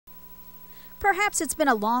Perhaps it's been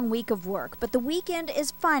a long week of work, but the weekend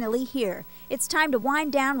is finally here. It's time to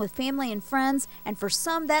wind down with family and friends, and for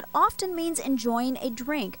some that often means enjoying a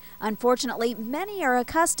drink. Unfortunately, many are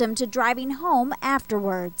accustomed to driving home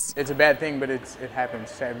afterwards. It's a bad thing, but it happens,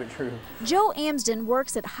 sad but true. Joe Amsden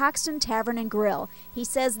works at Hoxton Tavern and Grill. He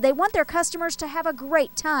says they want their customers to have a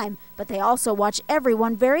great time, but they also watch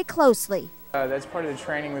everyone very closely. That's part of the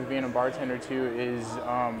training with being a bartender too, is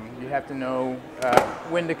you have to know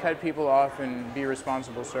when to cut people off and be a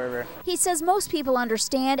responsible server. He says most people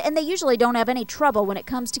understand, and they usually don't have any trouble when it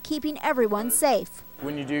comes to keeping everyone safe.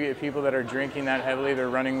 When you do get people that are drinking that heavily, they're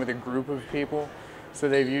running with a group of people, so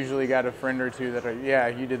they've usually got a friend or two that are, yeah,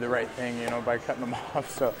 you did the right thing, you know, by cutting them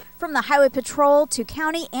off. So from the Highway Patrol to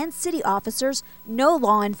county and city officers, no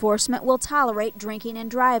law enforcement will tolerate drinking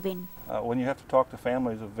and driving. When you have to talk to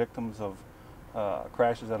families of victims of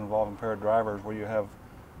crashes that involve impaired drivers, where you have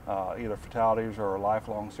either fatalities or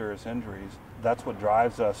lifelong serious injuries, that's what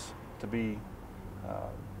drives us to be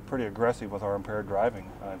pretty aggressive with our impaired driving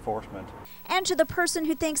enforcement. And to the person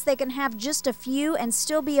who thinks they can have just a few and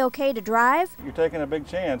still be okay to drive, you're taking a big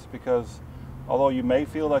chance, because although you may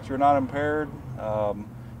feel that you're not impaired,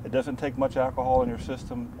 it doesn't take much alcohol in your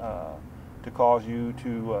system to cause you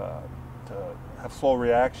to have slow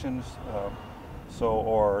reactions,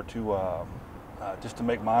 or to just to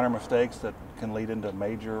make minor mistakes that can lead into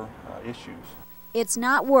major issues. It's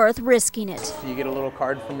not worth risking it. You get a little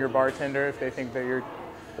card from your bartender if they think that you're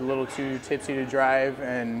a little too tipsy to drive,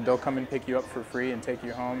 and they'll come and pick you up for free and take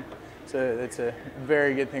you home. So it's a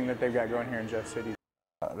very good thing that they've got going here in Jeff City.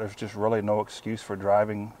 There's just really no excuse for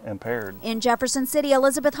driving impaired. In Jefferson City,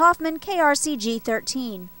 Elizabeth Hoffman, KRCG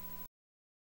 13.